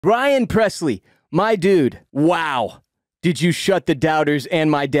Ryan Pressly, my dude, wow. Did you shut the doubters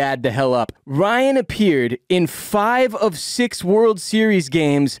and my dad the hell up? Ryan appeared in 5 of 6 World Series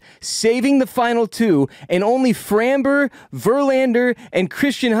games, saving the final 2, and only Framber, Verlander, and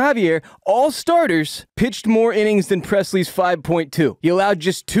Christian Javier, all starters, pitched more innings than Pressly's 5.2. He allowed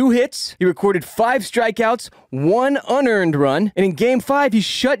just 2 hits, he recorded 5 strikeouts, 1 unearned run, and in Game 5, he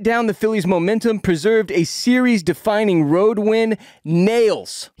shut down the Phillies' momentum, preserved a series-defining road win.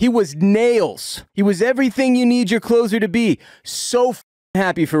 Nails. He was nails. He was everything you need your closer to be. So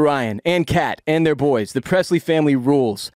happy for Ryan and Kat and their boys. The Pressly family rules.